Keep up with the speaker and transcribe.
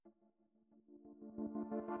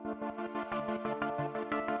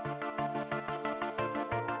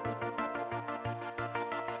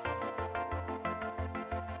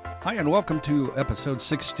Hi, and welcome to episode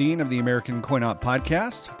 16 of the American Coin-Op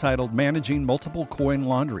podcast, titled Managing Multiple Coin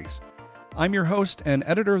Laundries. I'm your host and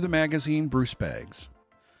editor of the magazine, Bruce Beggs.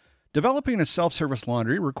 Developing a self-service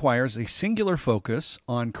laundry requires a singular focus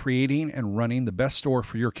on creating and running the best store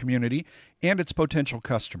for your community and its potential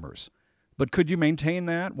customers. But could you maintain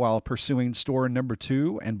that while pursuing store number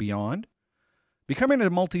 2 and beyond? Becoming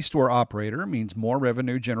a multi-store operator means more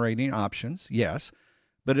revenue-generating options, yes,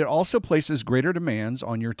 but it also places greater demands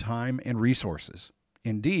on your time and resources.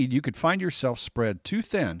 Indeed, you could find yourself spread too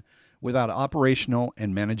thin without operational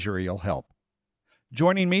and managerial help.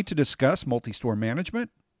 Joining me to discuss multi-store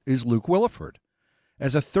management is Luke Williford.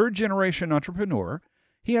 As a third-generation entrepreneur,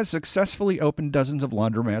 he has successfully opened dozens of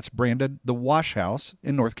laundromats branded The Wash House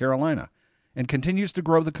in North Carolina and continues to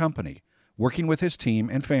grow the company, working with his team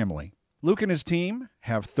and family. Luke and his team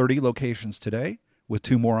have 30 locations today, with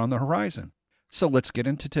 2 more on the horizon. So let's get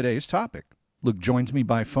into today's topic. Luke joins me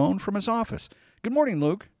by phone from his office. Good morning,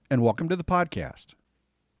 Luke, and welcome to the podcast.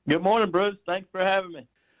 Good morning, Bruce. Thanks for having me.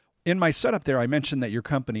 In my setup there, I mentioned that your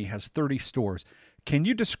company has 30 stores. Can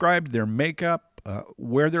you describe their makeup,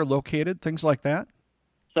 where they're located, things like that?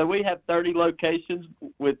 So we have 30 locations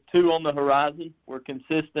with 2 on the horizon. We're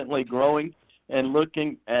consistently growing and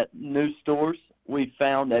looking at new stores. We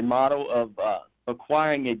found a model of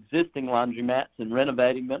acquiring existing laundromats and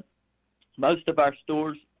renovating them. Most of our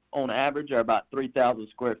stores, on average, are about 3,000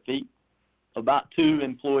 square feet, about 2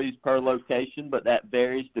 employees per location, but that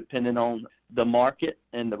varies depending on the market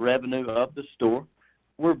and the revenue of the store.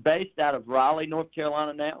 We're based out of Raleigh, North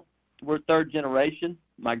Carolina now. We're third generation.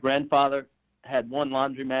 My grandfather had one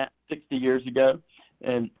laundromat 60 years ago,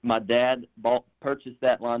 and my dad purchased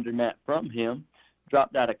that laundromat from him,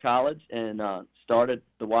 dropped out of college, and started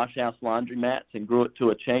the Wash House Laundromats and grew it to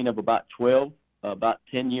a chain of about 12 about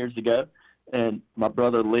 10 years ago. And my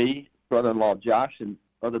brother Lee, brother-in-law Josh, and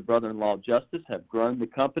other brother-in-law Justice have grown the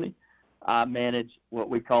company. I manage what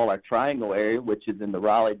we call our triangle area, which is in the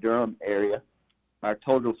Raleigh-Durham area. Our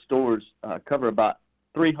total stores cover about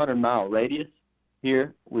 300-mile radius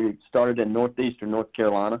here. We started in northeastern North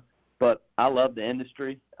Carolina, but I love the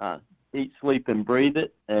industry. Eat, sleep, and breathe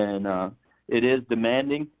it, and it is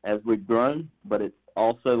demanding as we've grown, but it's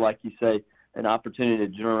also, like you say, an opportunity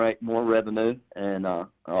to generate more revenue and an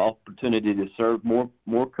opportunity to serve more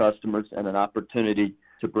customers and an opportunity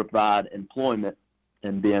to provide employment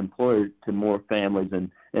and be employed to more families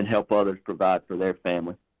and help others provide for their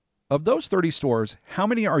family. Of those 30 stores, how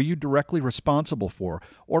many are you directly responsible for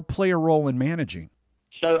or play a role in managing?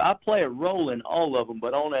 So I play a role in all of them,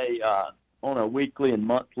 but on a weekly and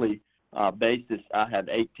monthly basis, I have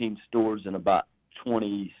 18 stores and about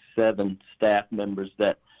 27 staff members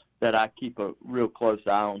that I keep a real close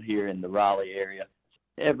eye on here in the Raleigh area.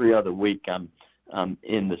 Every other week I'm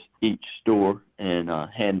in each store and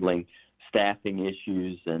handling staffing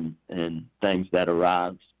issues and things that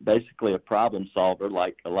arise. Basically a problem solver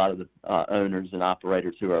like a lot of the owners and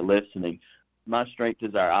operators who are listening. My strength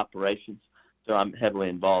is our operations, so I'm heavily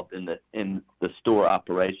involved in the store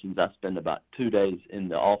operations. I spend about 2 days in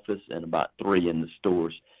the office and about 3 in the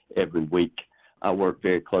stores every week. I work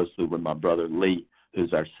very closely with my brother Lee,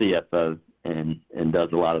 who's our CFO, and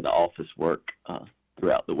does a lot of the office work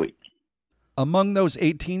throughout the week. Among those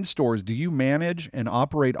 18 stores, do you manage and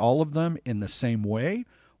operate all of them in the same way,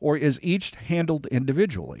 or is each handled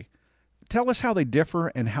individually? Tell us how they differ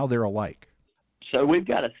and how they're alike. So we've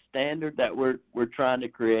got a standard that we're trying to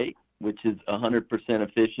create, which is 100%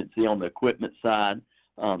 efficiency on the equipment side.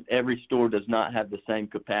 Every store does not have the same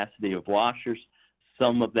capacity of washers.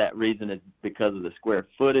 Some of that reason is because of the square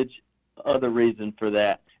footage. Other reason for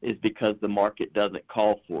that is because the market doesn't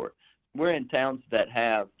call for it. We're in towns that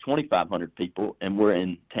have 2,500 people, and we're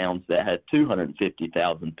in towns that have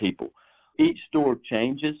 250,000 people. Each store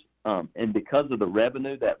changes, and because of the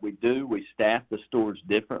revenue that we do, we staff the stores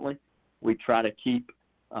differently. We try to keep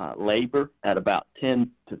labor at about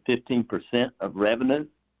 10 to 15% of revenue,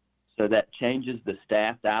 so that changes the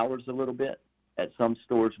staffed hours a little bit. At some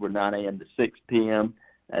stores, we're 9 a.m. to 6 p.m.,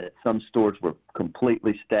 At some stores, we're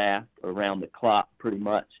completely staffed around the clock pretty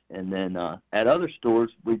much. And then at other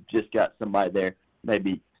stores, we've just got somebody there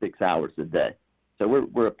maybe 6 hours a day. So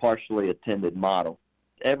we're a partially attended model.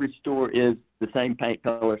 Every store is the same paint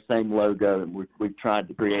color, same logo, and we've tried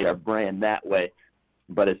to create our brand that way.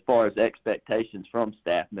 But as far as expectations from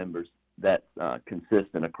staff members, that's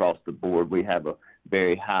consistent across the board. We have a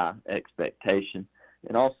very high expectation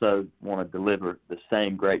and also want to deliver the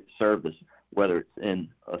same great service, whether it's in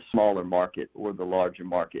a smaller market or the larger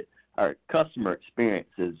market. Our customer experience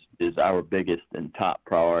is our biggest and top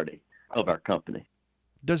priority of our company.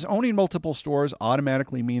 Does owning multiple stores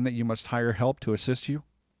automatically mean that you must hire help to assist you?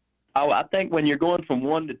 Oh, I think when you're going from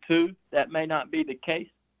 1 to 2, that may not be the case,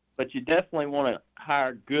 but you definitely want to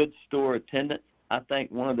hire good store attendants. I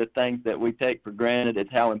think one of the things that we take for granted is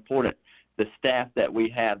how important the staff that we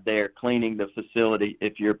have there cleaning the facility,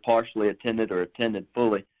 if you're partially attended or attended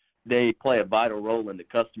fully, they play a vital role in the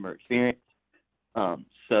customer experience.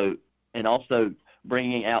 And also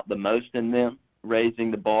bringing out the most in them,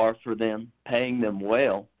 raising the bar for them, paying them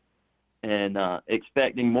well, and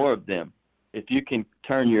expecting more of them. If you can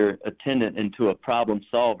turn your attendant into a problem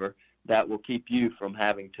solver, that will keep you from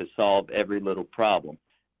having to solve every little problem.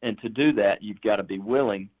 And to do that, you've got to be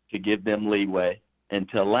willing to give them leeway and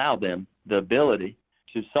to allow them the ability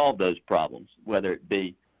to solve those problems, whether it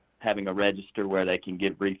be having a register where they can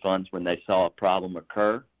give refunds when they saw a problem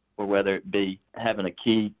occur, or whether it be having a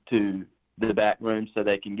key to the back room so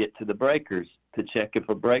they can get to the breakers to check if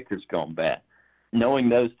a breaker's gone bad. Knowing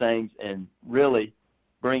those things and really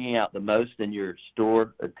bringing out the most in your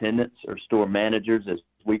store attendants or store managers, as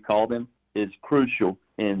we call them, is crucial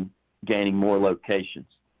in gaining more locations.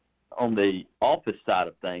 On the office side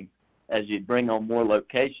of things, as you bring on more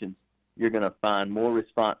locations, you're going to find more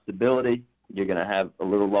responsibility. You're going to have a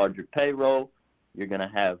little larger payroll. You're going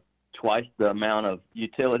to have twice the amount of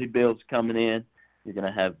utility bills coming in. You're going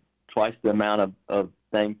to have twice the amount of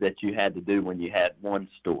things that you had to do when you had one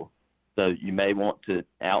store. So you may want to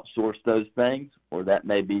outsource those things, or that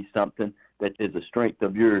may be something that is a strength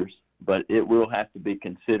of yours, but it will have to be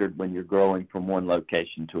considered when you're growing from one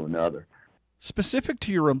location to another. Specific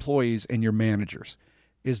to your employees and your managers,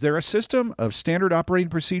 is there a system of standard operating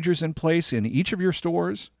procedures in place in each of your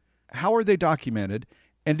stores? How are they documented,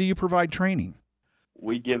 and do you provide training?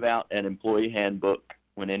 We give out an employee handbook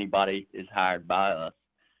when anybody is hired by us.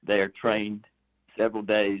 They are trained several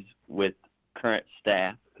days with current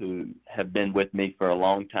staff who have been with me for a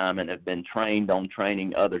long time and have been trained on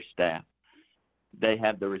training other staff. They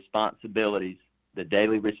have the responsibilities, the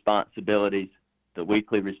daily responsibilities, the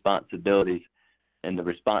weekly responsibilities, and the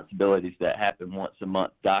responsibilities that happen once a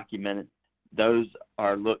month documented. Those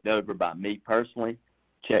are looked over by me personally,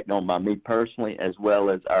 checked on by me personally, as well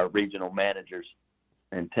as our regional managers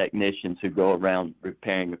and technicians who go around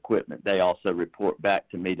repairing equipment. They also report back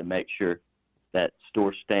to me to make sure that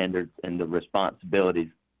store standards and the responsibilities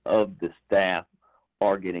of the staff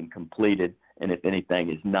are getting completed, and if anything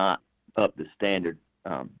is not up to standard,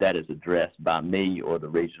 that is addressed by me or the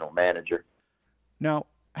regional manager. Now,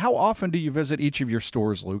 how often do you visit each of your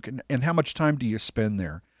stores, Luke, and how much time do you spend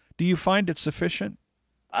there? Do you find it sufficient?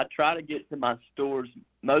 I try to get to my stores,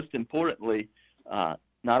 most importantly,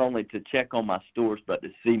 not only to check on my stores, but to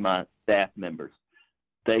see my staff members.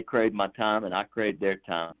 They crave my time, and I crave their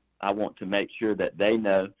time. I want to make sure that they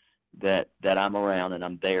know that I'm around and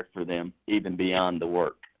I'm there for them, even beyond the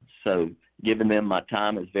work. So giving them my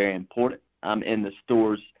time is very important. I'm in the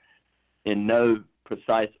stores in no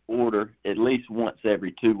precise order at least once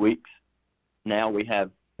every 2 weeks. Now we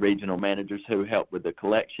have regional managers who help with the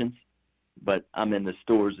collections, but I'm in the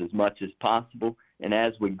stores as much as possible. And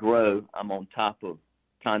as we grow, I'm on top of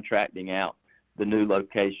contracting out the new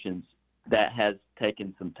locations. That has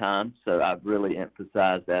taken some time, so I've really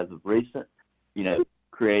emphasized as of recent,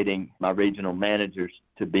 creating my regional managers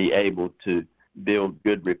to be able to build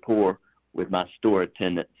good rapport with my store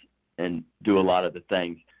attendants and do a lot of the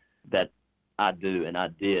things that I do and I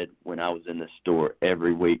did when I was in the store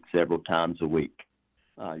every week, several times a week.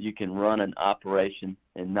 You can run an operation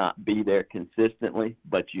and not be there consistently,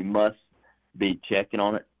 but you must be checking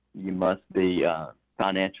on it. You must be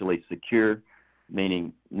financially secure,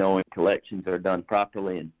 meaning knowing collections are done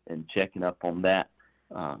properly and checking up on that.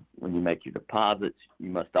 When you make your deposits, you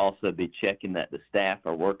must also be checking that the staff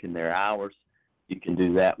are working their hours. You can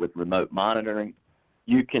do that with remote monitoring.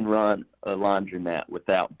 You can run a laundromat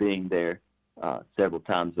without being there several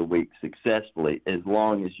times a week successfully, as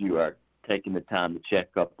long as you are taking the time to check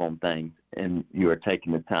up on things and you are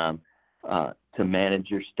taking the time to manage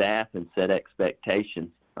your staff and set expectations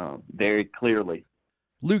very clearly.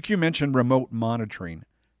 Luke, you mentioned remote monitoring.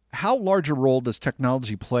 How large a role does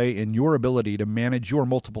technology play in your ability to manage your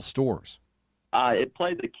multiple stores? It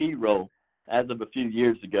plays a key role. As of a few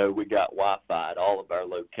years ago, we got Wi-Fi at all of our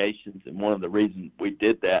locations, and one of the reasons we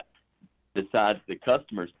did that, besides the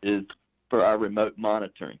customers, is for our remote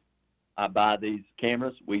monitoring. I buy these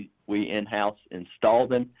cameras. We in-house install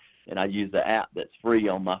them, and I use the app that's free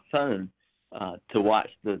on my phone to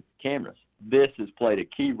watch the cameras. This has played a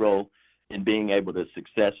key role in being able to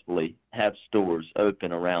successfully have stores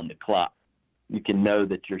open around the clock. You can know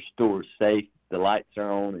that your store is safe, the lights are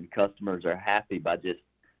on, and customers are happy by just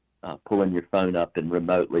pulling your phone up and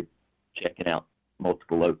remotely checking out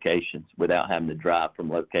multiple locations without having to drive from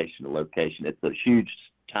location to location. It's a huge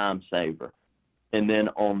time saver. And then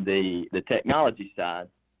on the technology side,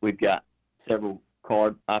 we've got several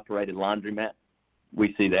card-operated laundromats.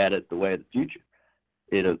 We see that as the way of the future.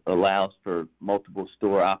 It allows for multiple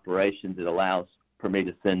store operations. It allows for me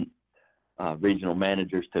to send regional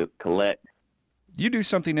managers to collect. You do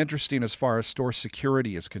something interesting as far as store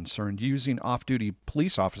security is concerned, using off-duty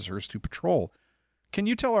police officers to patrol. Can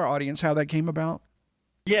you tell our audience how that came about?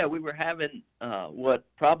 Yeah, we were having what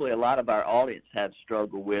probably a lot of our audience have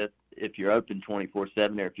struggled with. If you're open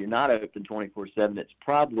 24/7 or if you're not open 24/7, it's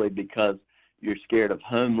probably because you're scared of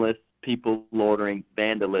homeless, people loitering,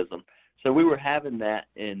 vandalism. So we were having that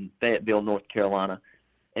in Fayetteville, North Carolina,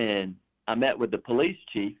 and I met with the police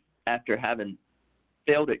chief after having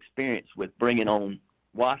failed experience with bringing on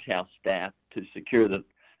wash house staff to secure the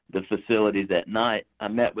facilities at night. I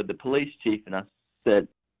met with the police chief and I said,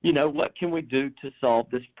 you know, what can we do to solve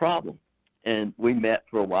this problem? And we met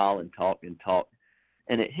for a while and talked.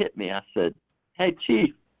 And it hit me. I said, hey,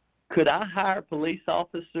 Chief, could I hire police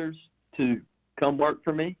officers to come work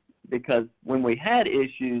for me? Because when we had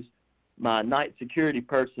issues, my night security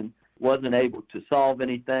person wasn't able to solve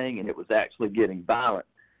anything, and it was actually getting violent.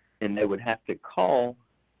 And they would have to call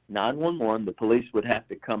 911. The police would have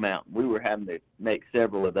to come out. We were having to make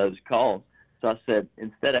several of those calls. So I said,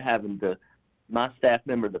 instead of having my staff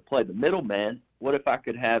member to play the middleman, what if I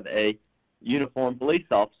could have a uniformed police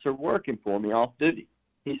officer working for me off duty?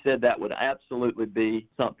 He said that would absolutely be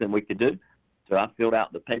something we could do. So I filled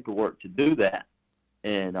out the paperwork to do that.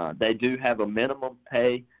 And they do have a minimum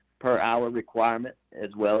pay per hour requirement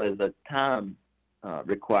as well as a time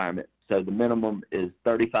requirement. So the minimum is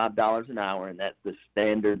 $35 an hour, and that's the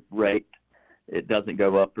standard rate. It doesn't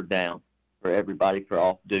go up or down for everybody for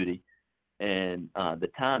off duty. And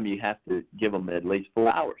the time, you have to give them at least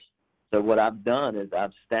 4 hours. So what I've done is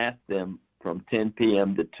I've staffed them from 10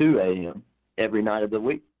 p.m. to 2 a.m. every night of the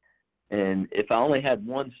week. And if I only had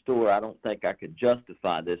one store, I don't think I could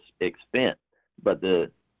justify this expense. But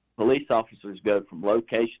the police officers go from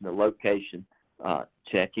location to location,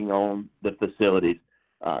 checking on the facilities,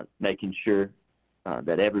 making sure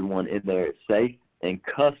that everyone in there is safe. And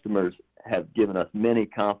customers have given us many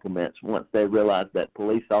compliments once they realize that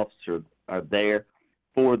police officers are there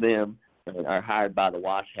for them and are hired by the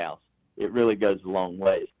wash house. It really goes a long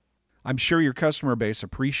way. I'm sure your customer base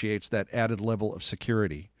appreciates that added level of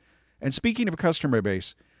security. And speaking of customer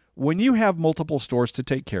base, when you have multiple stores to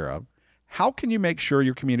take care of, how can you make sure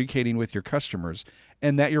you're communicating with your customers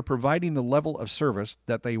and that you're providing the level of service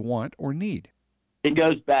that they want or need? It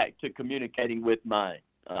goes back to communicating with my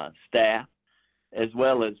staff, as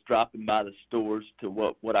well as dropping by the stores to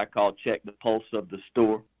what I call check the pulse of the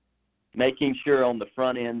store, making sure on the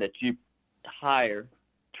front end that you hire,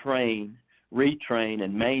 train, retrain,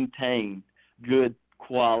 and maintain good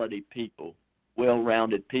quality people,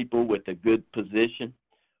 well-rounded people with a good position.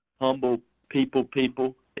 Humble people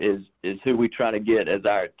is who we try to get as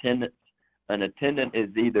our attendants. An attendant is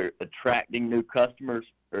either attracting new customers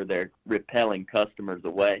or they're repelling customers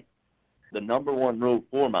away. The number one rule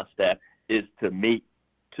for my staff is to meet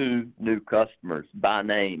 2 new customers by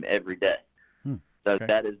name every day. So okay.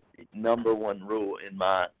 That is the number one rule in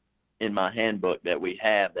my handbook that we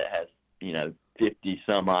have that has 50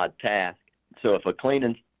 some odd tasks. So if a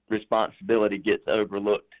cleaning responsibility gets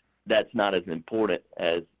overlooked, that's not as important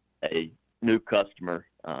as a new customer,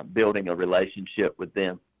 building a relationship with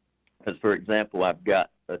them. Because, for example, I've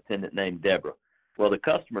got a attendant named Deborah. Well, the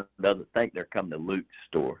customer doesn't think they're coming to Luke's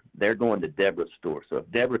store. They're going to Deborah's store. So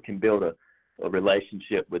if Deborah can build a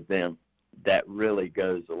relationship with them, that really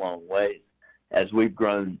goes a long way. As we've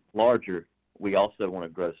grown larger, we also want to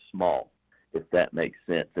grow small, if that makes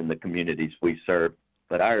sense, in the communities we serve.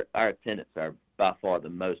 But our attendants are by far the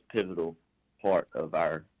most pivotal part of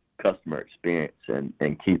our customer experience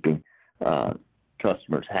and keeping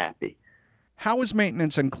customers happy. How is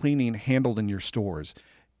maintenance and cleaning handled in your stores?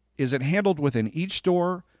 Is it handled within each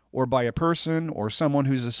store or by a person or someone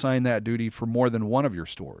who's assigned that duty for more than one of your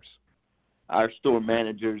stores? Our store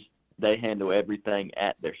managers, they handle everything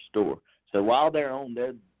at their store. So while they're on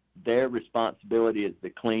their responsibility is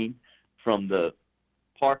to clean from the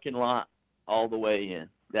parking lot all the way in.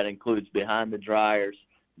 That includes behind the dryers.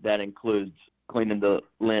 That includes cleaning the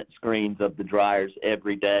lint screens of the dryers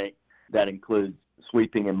every day. That includes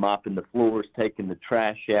sweeping and mopping the floors, taking the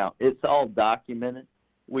trash out. It's all documented.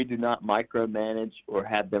 We do not micromanage or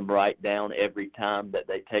have them write down every time that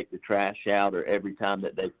they take the trash out or every time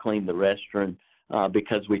that they've cleaned the restroom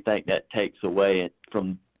because we think that takes away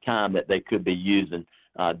from time that they could be using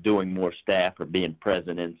doing more staff or being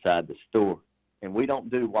present inside the store. And we don't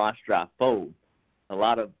do wash, dry, fold. a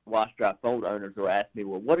lot of wash, dry, fold owners will ask me,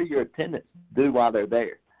 well, what do your attendants do while they're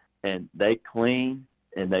there? And they clean,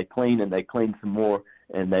 and they clean, and they clean some more,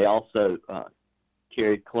 and they also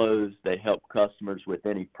carry clothes. They help customers with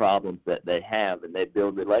any problems that they have, and they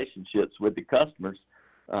build relationships with the customers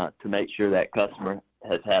to make sure that customer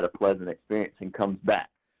has had a pleasant experience and comes back.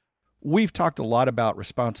 We've talked a lot about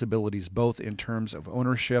responsibilities, both in terms of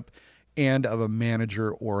ownership and of a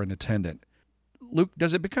manager or an attendant. Luke,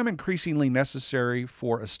 does it become increasingly necessary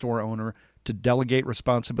for a store owner to delegate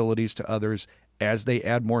responsibilities to others as they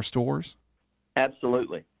add more stores?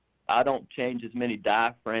 Absolutely. I don't change as many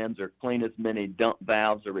diaphragms or clean as many dump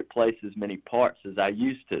valves or replace as many parts as I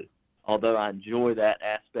used to. Although I enjoy that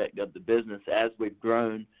aspect of the business, as we've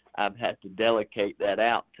grown, I've had to delegate that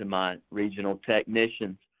out to my regional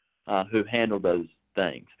technicians who handle those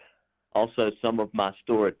things. Also, some of my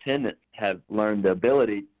store attendants have learned the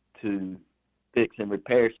ability to fix and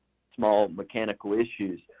repair small mechanical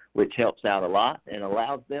issues, which helps out a lot and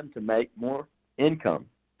allows them to make more income.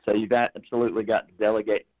 So you've absolutely got to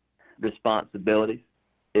delegate responsibilities.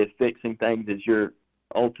 If fixing things is your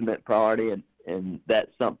ultimate priority and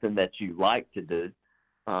that's something that you like to do,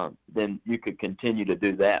 then you could continue to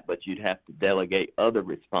do that, but you'd have to delegate other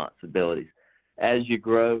responsibilities. As you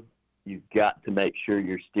grow, you've got to make sure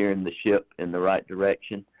you're steering the ship in the right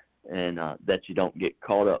direction and that you don't get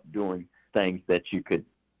caught up doing things that you could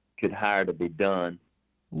hire to be done.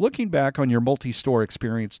 Looking back on your multi-store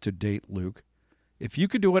experience to date, Luke, if you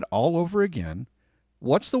could do it all over again,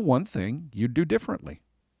 what's the one thing you'd do differently?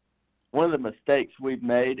 One of the mistakes we've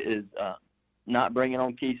made is not bringing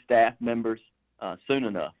on key staff members soon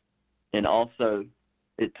enough. And also,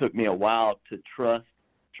 it took me a while to trust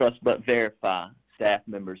but verify staff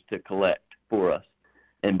members to collect for us.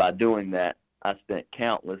 And by doing that, I spent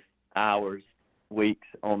countless hours, weeks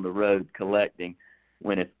on the road collecting,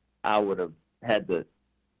 when if I would have had the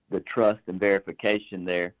trust and verification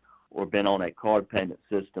there or been on a card payment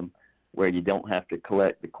system where you don't have to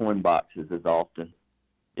collect the coin boxes as often,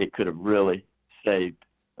 it could have really saved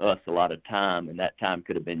us a lot of time, and that time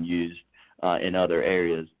could have been used in other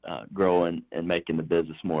areas, growing and making the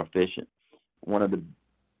business more efficient. One of the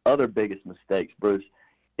other biggest mistakes, Bruce,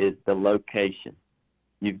 is the location.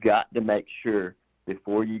 You've got to make sure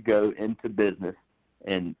before you go into business,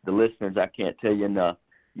 and the listeners, I can't tell you enough,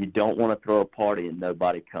 you don't want to throw a party and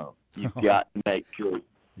nobody comes. You've got to make sure.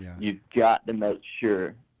 Yeah. You've got to make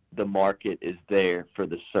sure the market is there for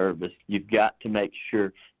the service. You've got to make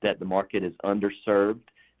sure that the market is underserved.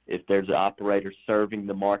 If there's an operator serving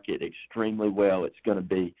the market extremely well, it's going to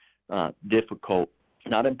be difficult,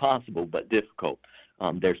 not impossible, but difficult.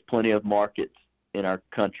 There's plenty of markets in our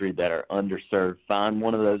country that are underserved. Find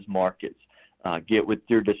one of those markets. Get with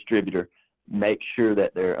your distributor. Make sure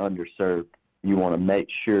that they're underserved. You want to make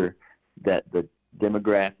sure that the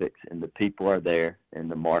demographics and the people are there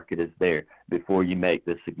and the market is there before you make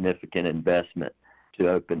the significant investment to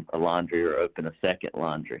open a laundry or open a second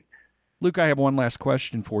laundry. Luke, I have one last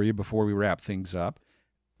question for you before we wrap things up.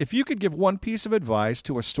 If you could give one piece of advice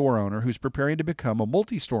to a store owner who's preparing to become a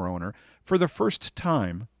multi-store owner for the first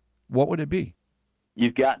time, what would it be?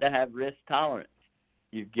 You've got to have risk tolerance.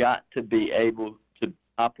 You've got to be able to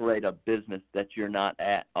operate a business that you're not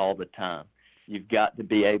at all the time. You've got to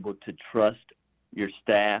be able to trust your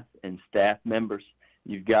staff and staff members.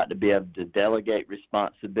 You've got to be able to delegate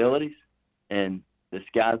responsibilities, and the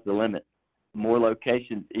sky's the limit. More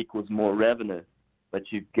locations equals more revenue,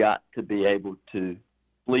 but you've got to be able to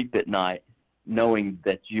sleep at night knowing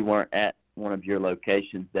that you weren't at one of your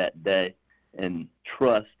locations that day, and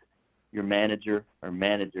trust your manager or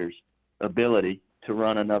manager's ability to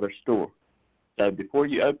run another store. So before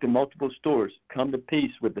you open multiple stores, come to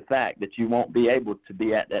peace with the fact that you won't be able to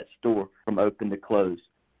be at that store from open to close,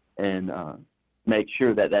 and make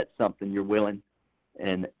sure that that's something you're willing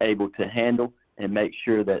and able to handle, and make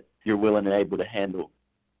sure that you're willing and able to handle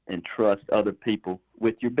and trust other people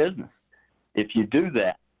with your business. If you do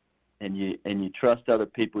that and you trust other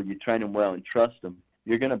people, you train them well and trust them,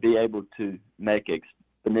 you're going to be able to make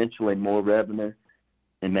exponentially more revenue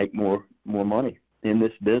and make more money in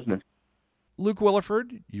this business. Luke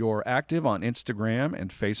Williford, you're active on Instagram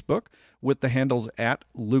and Facebook with the handles at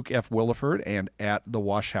Luke F. Williford and at The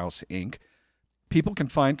Wash House, Inc. People can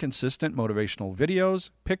find consistent motivational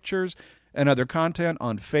videos, pictures, and other content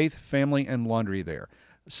on faith, family, and laundry there.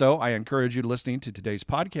 So I encourage you listening to today's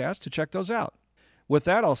podcast to check those out. With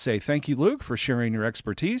that, I'll say thank you, Luke, for sharing your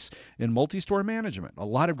expertise in multi-store management. A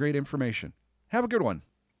lot of great information. Have a good one.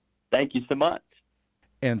 Thank you so much.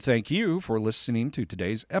 And thank you for listening to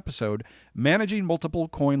today's episode, Managing Multiple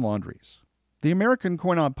Coin Laundries. The American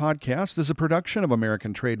Coin Op Podcast is a production of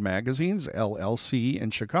American Trade Magazines, LLC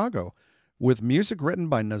in Chicago, with music written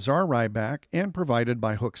by Nazar Ryback and provided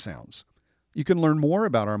by Hook Sounds. You can learn more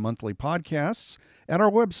about our monthly podcasts at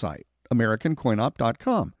our website,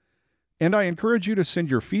 AmericanCoinOp.com. And I encourage you to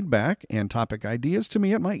send your feedback and topic ideas to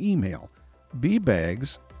me at my email,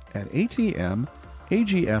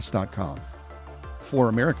 bbags@atmags.com. For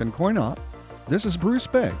American Coin Op, this is Bruce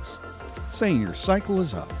Beggs, saying your cycle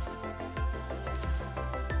is up.